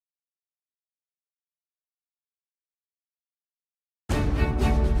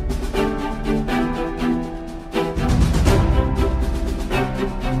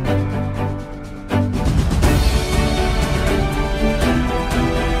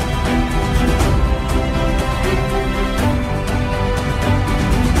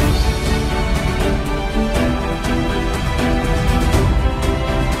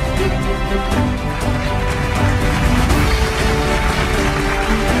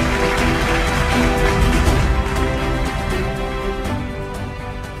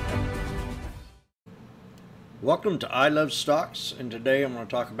Welcome to I Love Stocks, and today I'm going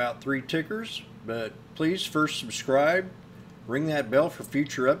to talk about three tickers, but please first subscribe, ring that bell for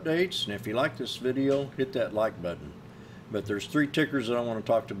future updates, and if you like this video, hit that like button. But there's three tickers that I want to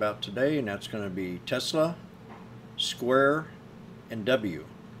talk about today, and that's going to be Tesla, Square, and W.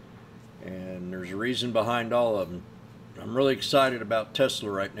 And there's a reason behind all of them. I'm really excited about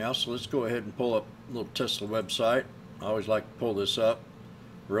Tesla right now, so let's go ahead and pull up a little Tesla website. I always like to pull this up.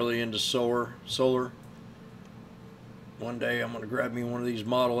 Really into solar. One day I'm going to grab me one of these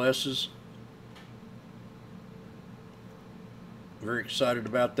Model S's. Very excited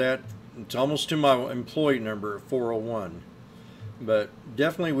about that. It's almost to my employee number at 401. But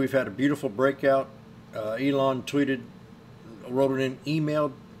definitely we've had a beautiful breakout. Elon wrote an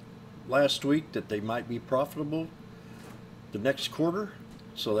email last week that they might be profitable the next quarter.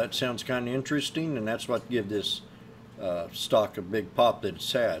 So that sounds kind of interesting, and that's what give this stock a big pop that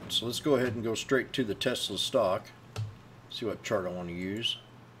it's had. So let's go ahead and go straight to the Tesla stock. See what chart I want to use.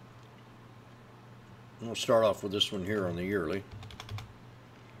 I'm going to start off with this one here on the yearly.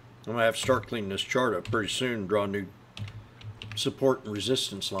 I'm going to have to start cleaning this chart up pretty soon and draw new support and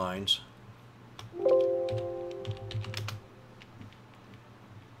resistance lines.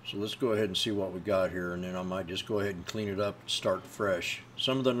 So let's go ahead and see what we got here, and then I might just go ahead and clean it up and start fresh.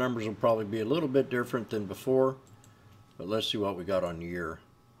 Some of the numbers will probably be a little bit different than before, but let's see what we got on the year.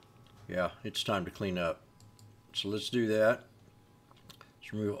 Yeah, it's time to clean up. So let's do that.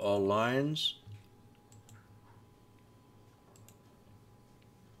 Let's remove all lines.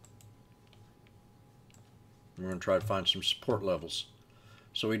 We're going to try to find some support levels.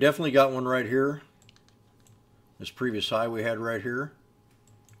 So we definitely got one right here. This previous high we had right here.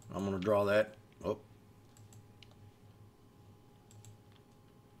 I'm going to draw that. Oh.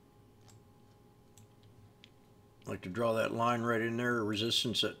 I'd like to draw that line right in there,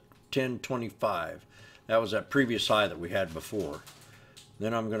 resistance at 1025. That was that previous high that we had before.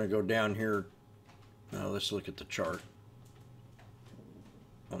 Then I'm going to go down here. Now let's look at the chart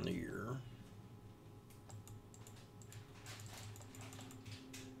on the year.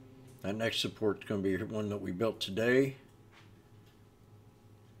 That next support is going to be one that we built today.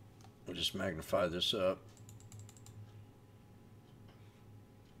 We'll just magnify this up.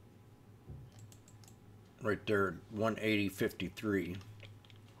 Right there at 180.53.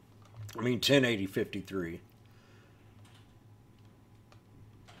 I mean 1080.53.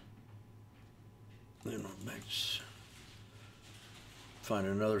 Then next, find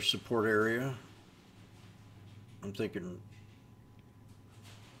another support area. I'm thinking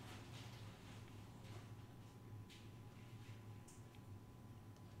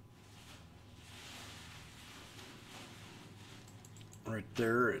right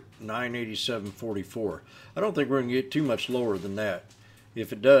there at 987.44. I don't think we're going to get too much lower than that.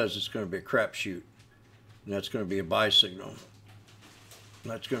 If it does, it's going to be a crapshoot, and that's going to be a buy signal.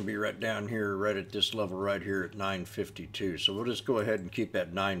 And that's going to be right down here, right at this level right here at 952. So we'll just go ahead and keep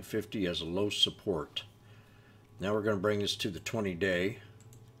that 950 as a low support. Now we're going to bring this to the 20-day.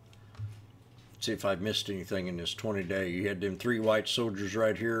 See if I missed anything in this 20-day. You had them three white soldiers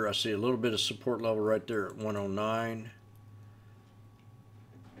right here. I see a little bit of support level right there at 109.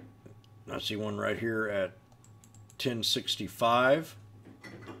 I see one right here at 1065.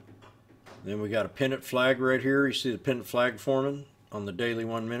 Then we got a pennant flag right here. You see the pennant flag forming on the daily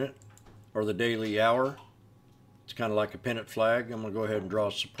 1 minute or the daily hour. It's kind of like a pennant flag. I'm going to go ahead and draw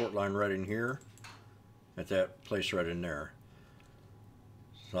a support line right in here at that place right in there.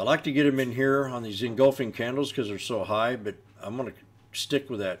 So I like to get them in here on these engulfing candles because they're so high, but I'm going to stick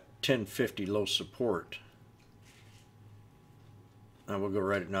with that 1050 low support. Now we'll go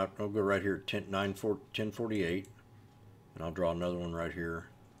right here at 1048, and I'll draw another one right here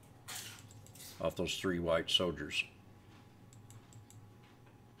off those three white soldiers.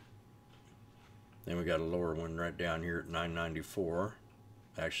 Then we got a lower one right down here at 994.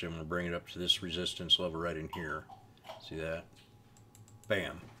 Actually, I'm going to bring it up to this resistance level right in here. See that?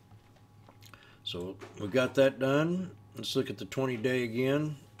 Bam. So we got that done. Let's look at the 20-day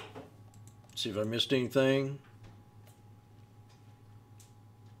again. See if I missed anything.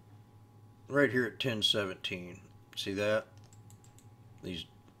 Right here at 1017. See that? These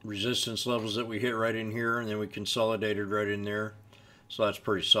resistance levels that we hit right in here, and then we consolidated right in there. So that's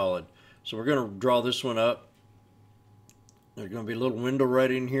pretty solid. So we're going to draw this one up. There's going to be a little window right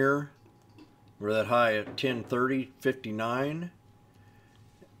in here. We're that high at 1030.59.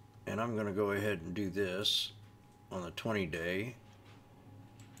 And I'm going to go ahead and do this on the 20-day.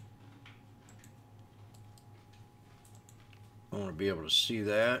 I want to be able to see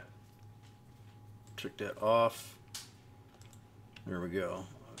that. Took that off. There we go.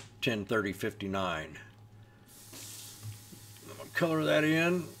 1030.59. color that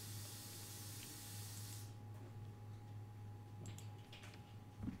in.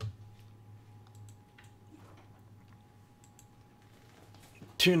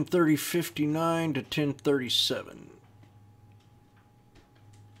 $10.30.59 to $10.37.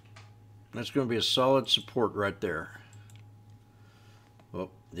 That's going to be a solid support right there.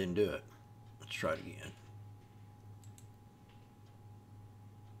 Oh, didn't do it. Let's try it again.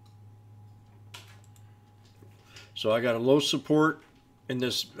 So I got a low support in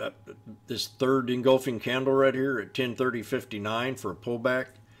this this third engulfing candle right here at 10.30.59 for a pullback,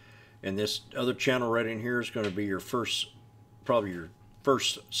 and this other channel right in here is going to be your first, probably your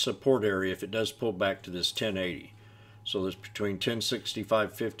first support area if it does pull back to this 10.80. So that's between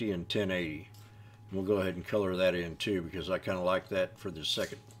 10.65.50 and 10.80. And we'll go ahead and color that in too, because I kind of like that for the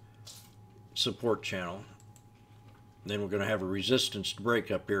second support channel. Then we're going to have a resistance to break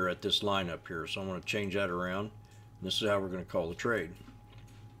up here at this line up here. So I'm going to change that around. This is how we're going to call the trade.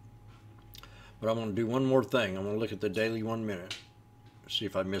 But I'm going to do one more thing. I'm going to look at the daily 1 minute. See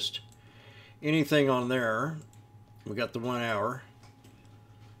if I missed anything on there. We got the 1 hour.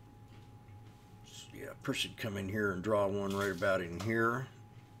 Yeah, a person come in here and draw one right about in here.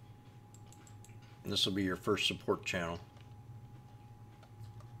 And this will be your first support channel.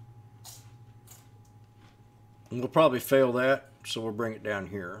 And we'll probably fail that, so we'll bring it down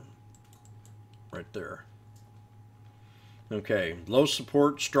here. Right there. Okay, low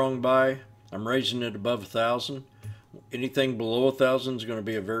support, strong buy. I'm raising it above 1,000. Anything below 1,000 is going to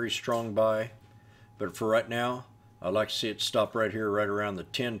be a very strong buy. But for right now, I'd like to see it stop right here, right around the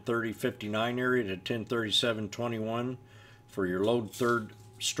 10.30.59 area to 10.37.21 for your low third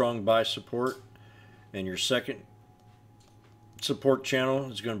strong buy support. And your second support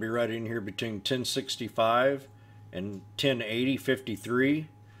channel is going to be right in here between 10.65 and 10.80.53.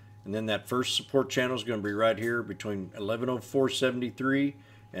 And then that first support channel is going to be right here between 11.04.73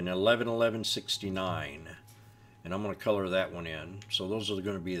 and 11.11.69. And I'm going to color that one in. So those are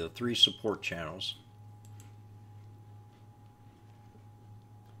going to be the three support channels.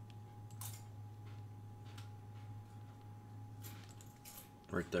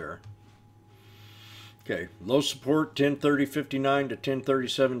 Right there. Okay, low support 10.30.59 to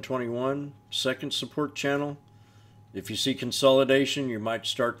 10.37.21. Second support channel. If you see consolidation, you might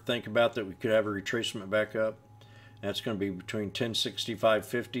start to think about that we could have a retracement back up. That's going to be between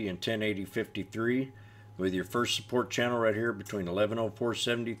 10.65.50 and 10.80.53, with your first support channel right here between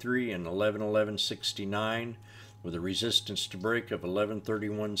 11.04.73 and 11.11.69, with a resistance to break of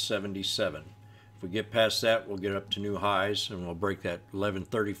 11.31.77. If we get past that, we'll get up to new highs and we'll break that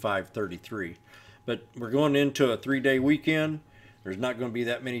 11.35.33. But we're going into a 3-day weekend. There's not going to be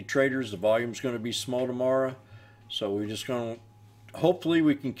that many traders. The volume's going to be small tomorrow. So we're just going to, hopefully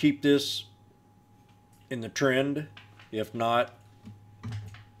we can keep this in the trend. If not,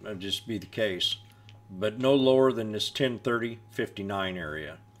 that'll just be the case. But no lower than this 10.30.59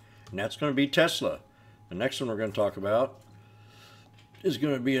 area. And that's going to be Tesla. The next one we're going to talk about is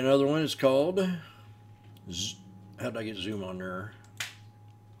going to be another one. It's called, how did I get zoom on there?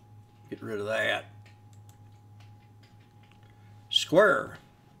 Get rid of that. Square.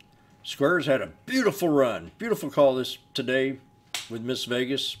 Square's had a beautiful run. Beautiful call this today with Miss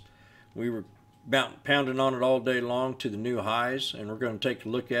Vegas. We were pounding on it all day long to the new highs, and we're going to take a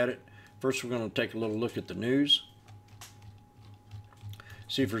look at it. First, we're going to take a little look at the news.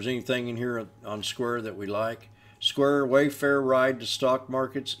 See if there's anything in here on Square that we like. Square, Wayfair ride to stock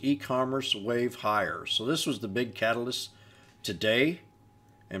markets, e-commerce wave higher. So this was the big catalyst today.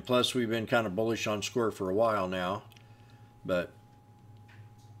 And plus, we've been kind of bullish on Square for a while now. But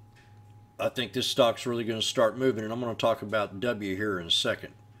I think this stock's really going to start moving, and I'm going to talk about W here in a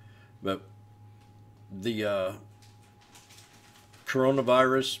second. But the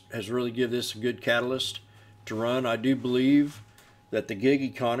coronavirus has really given this a good catalyst to run. I do believe that the gig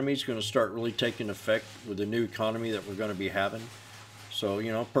economy is going to start really taking effect with the new economy that we're going to be having. So,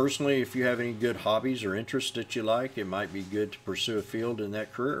 you know, personally, if you have any good hobbies or interests that you like, it might be good to pursue a field in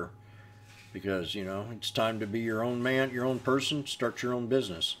that career. Because, you know, it's time to be your own man, your own person, start your own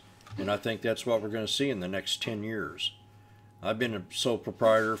business. And I think that's what we're going to see in the next 10 years. I've been a sole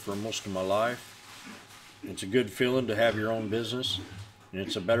proprietor for most of my life. It's a good feeling to have your own business. And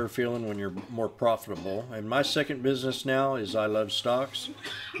it's a better feeling when you're more profitable. And my second business now is I Love Stocks.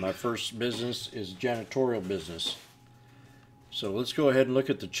 My first business is janitorial business. So let's go ahead and look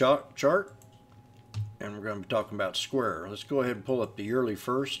at the chart. And we're going to be talking about Square. Let's go ahead and pull up the yearly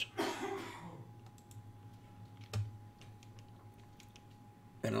first.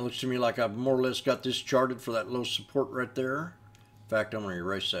 And it looks to me like I've more or less got this charted for that low support right there. In fact, I'm going to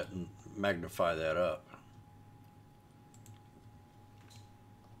erase that and magnify that up.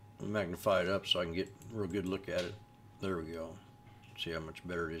 magnify it up so I can get a real good look at it. There we go. See how much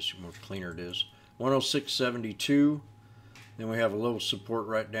better it is, how much cleaner it is. 106.72. Then we have a little support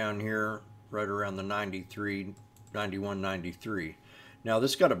right down here, right around the 93, 91.93. Now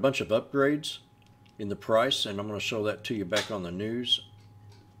this got a bunch of upgrades in the price, and I'm going to show that to you back on the news.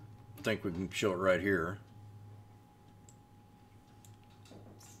 I think we can show it right here.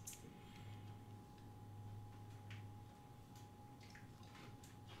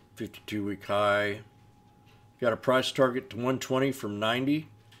 $52-week high. Got a price target to 120 from 90.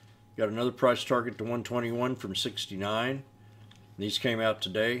 Got another price target to 121 from 69. These came out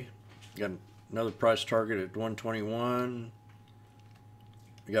today. Got another price target at 121.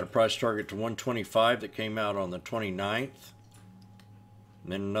 We got a price target to 125 that came out on the 29th.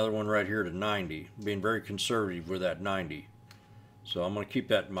 And then another one right here to 90. Being very conservative with that 90. So I'm going to keep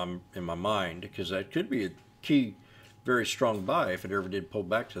that in my mind, because that could be a key, very strong buy if it ever did pull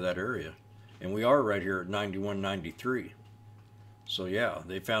back to that area. And we are right here at 91.93. So yeah,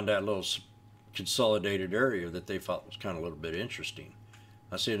 they found that little consolidated area that they thought was kind of a little bit interesting.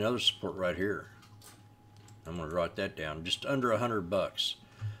 I see another support right here. I'm going to write that down, just under $100.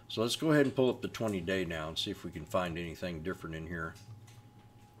 So let's go ahead and pull up the 20-day now and see if we can find anything different in here.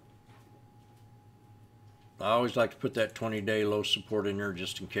 I always like to put that 20-day low support in there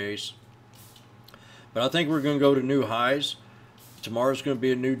just in case. But I think we're going to go to new highs. Tomorrow's going to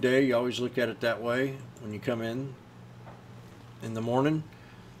be a new day. You always look at it that way when you come in the morning.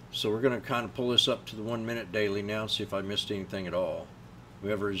 So we're going to kind of pull this up to the 1 minute daily now, see if I missed anything at all.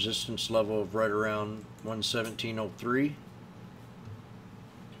 We have a resistance level of right around 117.03.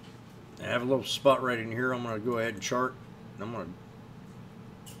 I have a little spot right in here. I'm going to go ahead and chart. I'm going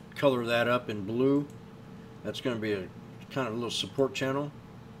to color that up in blue. That's going to be a kind of a little support channel.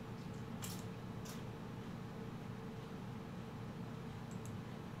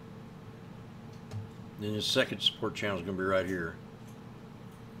 Then the second support channel is going to be right here.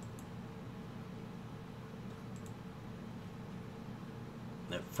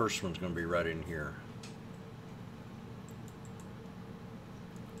 That first one's going to be right in here.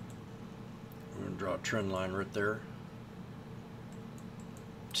 We're going to draw a trend line right there.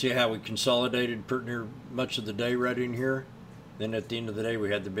 See how we consolidated pretty near much of the day right in here? Then at the end of the day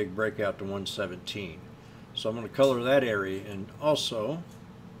we had the big breakout to 117. So I'm going to color that area, and also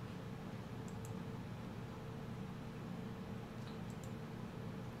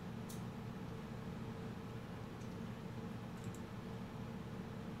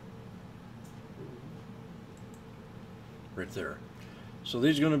right there. So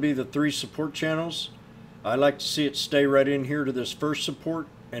these are going to be the three support channels. I like to see it stay right in here to this first support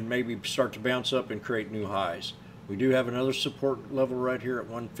and maybe start to bounce up and create new highs. We do have another support level right here at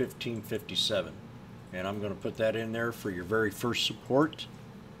 115.57, and I'm going to put that in there for your very first support.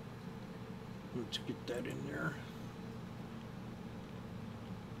 Let's get that in there.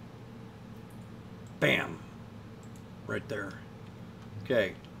 Bam! Right there.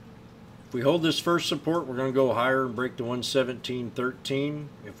 Okay. If we hold this first support, we're going to go higher and break to 117.13.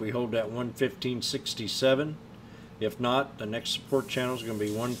 If we hold that 115.67. If not, the next support channel is going to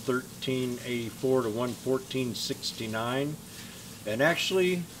be 113.84 to 114.69. And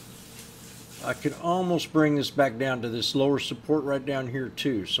actually, I could almost bring this back down to this lower support right down here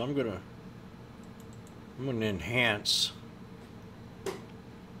too. So I'm going to enhance.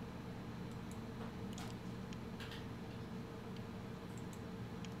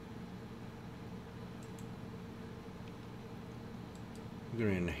 I'm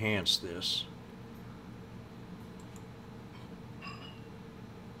going to enhance this.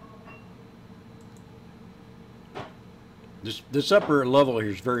 This upper level here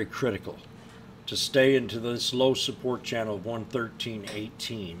is very critical to stay into this low support channel of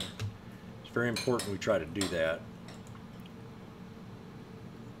 113.18. It's very important we try to do that.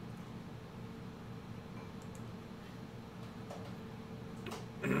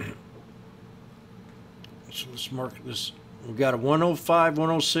 So let's mark this. We've got a 105,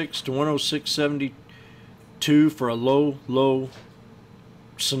 106 to 106.72 for a low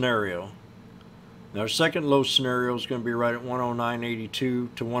scenario. Now our second low scenario is going to be right at 109.82 to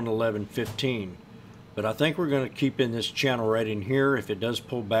 111.15. But I think we're going to keep in this channel right in here. If it does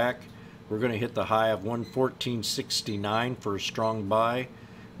pull back, we're going to hit the high of 114.69 for a strong buy,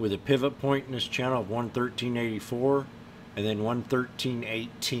 with a pivot point in this channel of 113.84 and then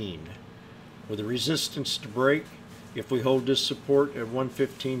 113.18. With a resistance to break, if we hold this support at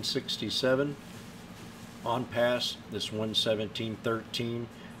 115.67 on past this 117.13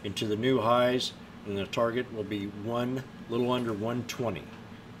 into the new highs, and the target will be little under 120, and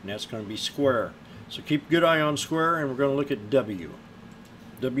that's going to be square. So keep a good eye on square, and we're going to look at W.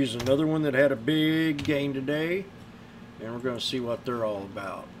 W's another one that had a big gain today, and we're going to see what they're all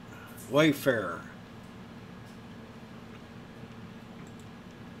about. Wayfair.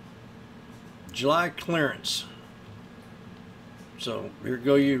 July clearance. So here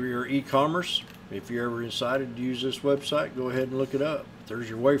go your e-commerce. If you're ever decided to use this website, go ahead and look it up. There's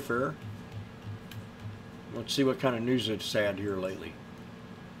your Wayfair. Let's see what kind of news it's had here lately.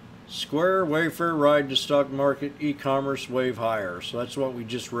 Square, Wayfair, ride to stock market, e-commerce, wave higher. So that's what we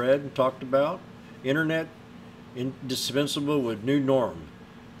just read and talked about. Internet indispensable with new norm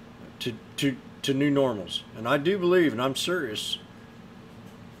to new normals. And I do believe, and I'm serious,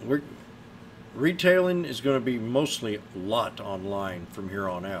 retailing is going to be mostly a lot online from here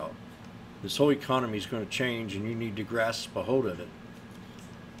on out. This whole economy is going to change, and you need to grasp a hold of it.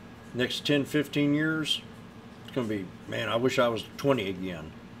 Next 10, 15 years, it's going to be, man, I wish I was 20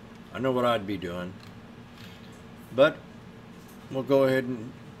 again. I know what I'd be doing. But we'll go ahead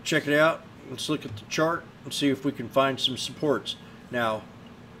and check it out. Let's look at the chart and see if we can find some supports. Now,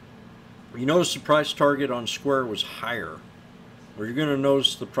 you notice the price target on Square was higher. Or you're going to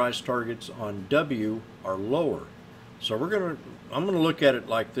notice the price targets on W are lower. So I'm going to look at it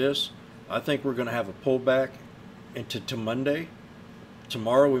like this. I think we're going to have a pullback into Monday.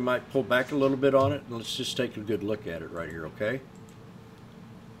 Tomorrow we might pull back a little bit on it. Let's just take a good look at it right here, okay?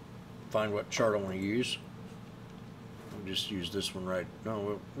 Find what chart I want to use. I'll just use this one right.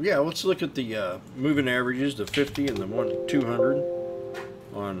 No, yeah, let's look at the moving averages, the 50 and the 200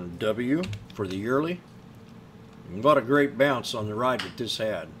 on W for the yearly. And what a great bounce on the ride that this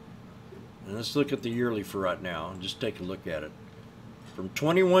had. And let's look at the yearly for right now and just take a look at it. From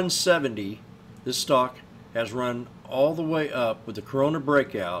 2170, this stock has run all the way up with the Corona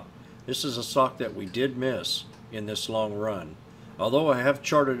breakout. This is a stock that we did miss in this long run, although I have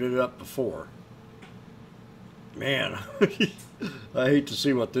charted it up before. Man, I hate to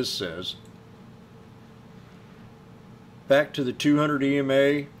see what this says. Back to the 200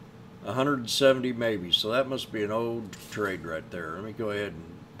 EMA, 170 maybe. So that must be an old trade right there. Let me go ahead and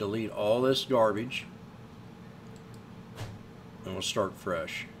delete all this garbage, and we'll start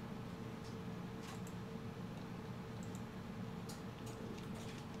fresh.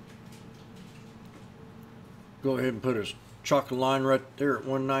 Go ahead and put a chocolate line right there at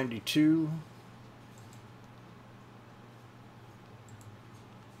 192.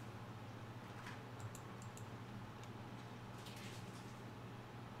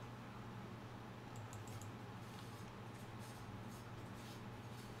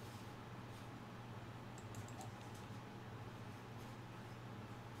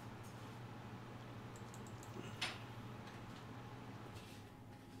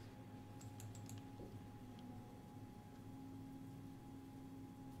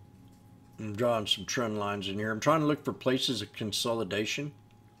 I'm drawing some trend lines in here. I'm trying to look for places of consolidation.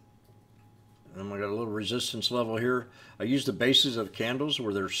 And I got a little resistance level here. I use the bases of candles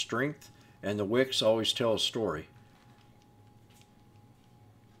where there's strength, and the wicks always tell a story.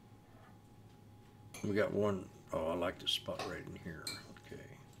 We got one. Oh, I like this spot right in here. Okay.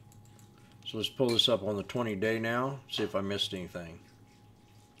 So let's pull this up on the 20-day now. See if I missed anything.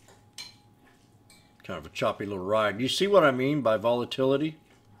 Kind of a choppy little ride. Do you see what I mean by volatility?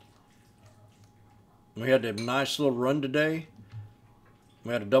 We had a nice little run today.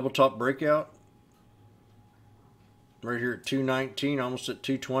 We had a double top breakout right here at 219, almost at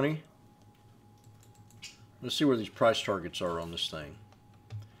 220. Let's see where these price targets are on this thing.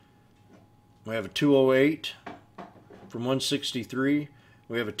 We have a 208 from 163.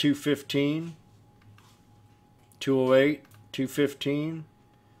 We have a 215, 208, 215,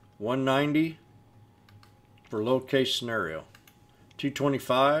 190 for low case scenario,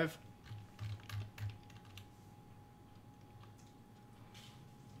 225.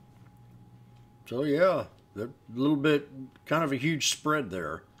 So yeah, a little bit, kind of a huge spread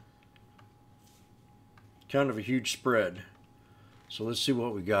there. Kind of a huge spread. So let's see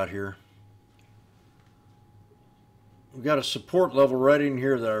what we got here. We got a support level right in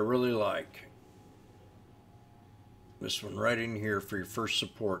here that I really like. This one right in here for your first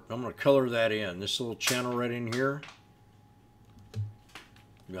support. I'm going to color that in. This little channel right in here.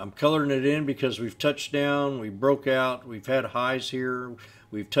 I'm coloring it in because we've touched down, we broke out, we've had highs here,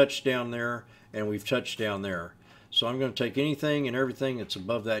 we've touched down there, and we've touched down there. So I'm going to take anything and everything that's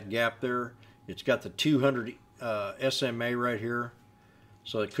above that gap there. It's got the 200 SMA right here.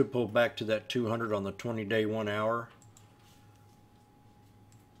 So it could pull back to that 200 on the 20-day 1 hour.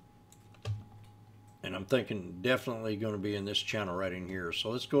 And I'm thinking definitely going to be in this channel right in here. So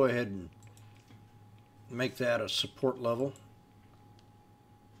let's go ahead and make that a support level.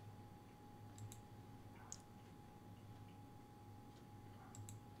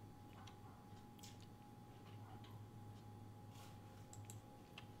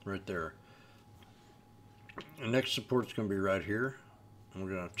 right there. The next support's going to be right here. And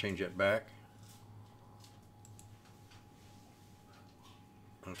we're going to change that back.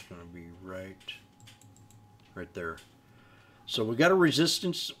 That's going to be right there. So we got a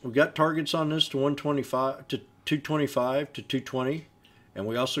resistance. We got targets on this to 125 to 225 to 220, and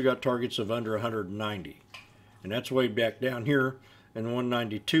we also got targets of under 190, and that's way back down here in the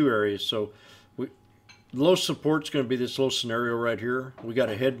 192 area. So low support's going to be this little scenario right here. We got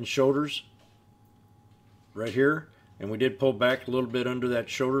a head and shoulders right here, and we did pull back a little bit under that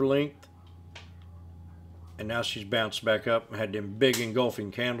shoulder length, and now she's bounced back up and had them big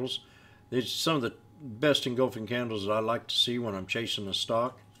engulfing candles. These are some of the best engulfing candles that I like to see when I'm chasing a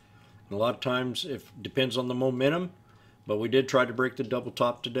stock. And a lot of times it depends on the momentum, but we did try to break the double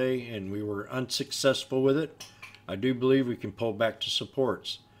top today and we were unsuccessful with it. I do believe we can pull back to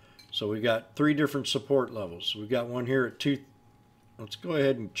supports. So we got 3 different support levels. We got one here at 2. Let's go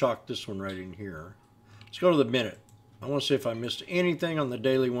ahead and chalk this one right in here. Let's go to the minute. I want to see if I missed anything on the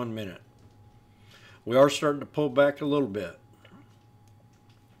daily 1 minute. We are starting to pull back a little bit,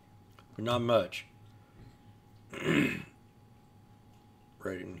 but not much.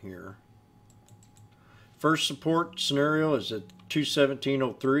 Right in here. First support scenario is at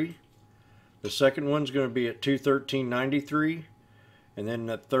 217.03. The second one's going to be at 213.93, and then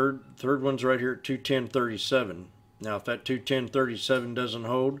the third one's right here at 210.37. Now, if that 210.37 doesn't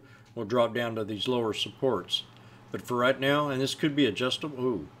hold, we'll drop down to these lower supports. But for right now, and this could be adjustable.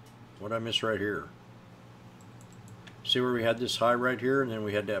 Ooh, what I miss right here? See where we had this high right here, and then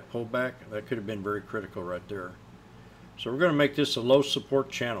we had that pullback? That could have been very critical right there. So we're going to make this a low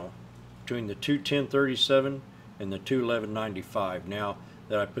support channel between the 210.37 and the 211.95 now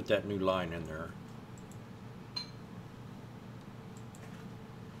that I put that new line in there.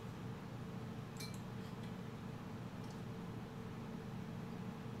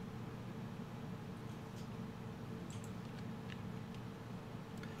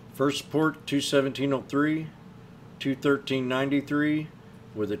 First support 217.03, 213.93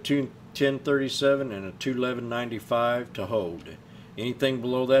 with a 210.37 and a 211.95 to hold. Anything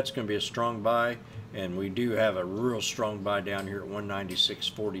below that's going to be a strong buy, and we do have a real strong buy down here at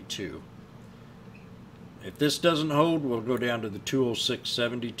 196.42. If this doesn't hold, we'll go down to the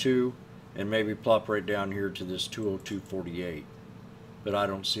 206.72 and maybe plop right down here to this 202.48. But I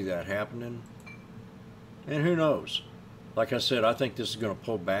don't see that happening. And who knows? Like I said, I think this is going to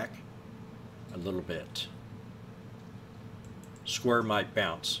pull back a little bit. Square might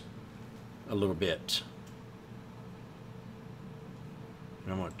bounce a little bit.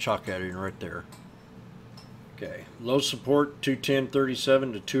 And I'm going to chalk that in right there. Okay, low support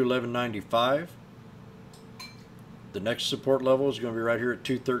 210.37 to 211.95. The next support level is going to be right here at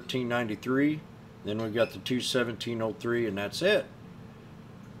 213.93. Then we've got the 217.03, and that's it.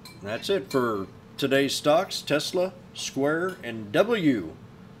 And that's it for today's stocks: Tesla, Square, and W.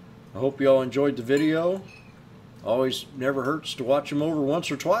 I hope you all enjoyed the video. Always never hurts to watch them over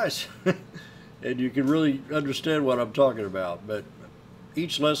once or twice. And you can really understand what I'm talking about. But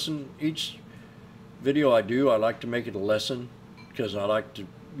each lesson, each video I do, I like to make it a lesson, because I like to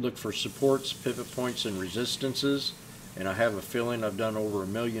look for supports, pivot points, and resistances. And I have a feeling I've done over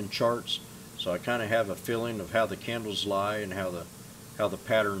 1 million charts, so I kind of have a feeling of how the candles lie and how the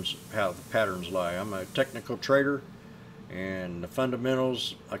patterns lie. I'm a technical trader, and the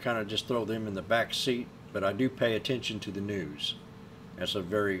fundamentals, I kind of just throw them in the back seat, but I do pay attention to the news. That's a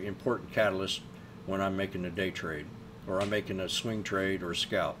very important catalyst when I'm making a day trade, or I'm making a swing trade or a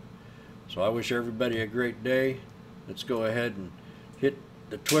scalp. So I wish everybody a great day. Let's go ahead and hit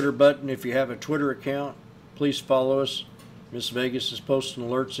the Twitter button if you have a Twitter account. Please follow us. Miss Vegas is posting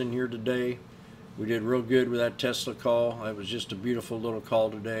alerts in here today. We did real good with that Tesla call. That was just a beautiful little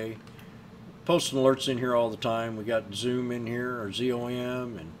call today. Posting alerts in here all the time. We got Zoom in here, or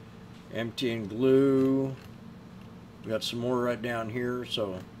ZOM, and MT and Glue. We got some more right down here.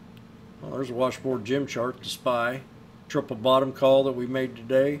 So, well, there's a washboard gym chart, the SPY. Triple bottom call that we made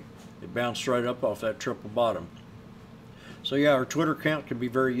today. It bounced right up off that triple bottom. So yeah, our Twitter account can be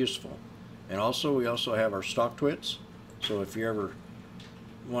very useful. And also, we also have our stock twits. So if you ever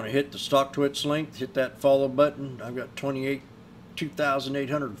want to hit the stock twits link, hit that follow button. I've got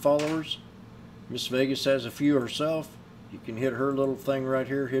 2,800 followers. Miss Vegas has a few herself. You can hit her little thing right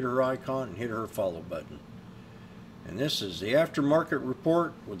here, hit her icon, and hit her follow button. And this is the aftermarket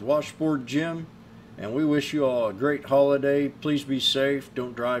report with Washboard Jim. And we wish you all a great holiday. Please be safe.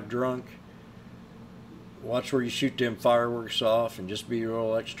 Don't drive drunk. Watch where you shoot them fireworks off, and just be a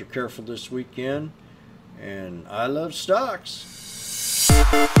little extra careful this weekend. And I love stocks.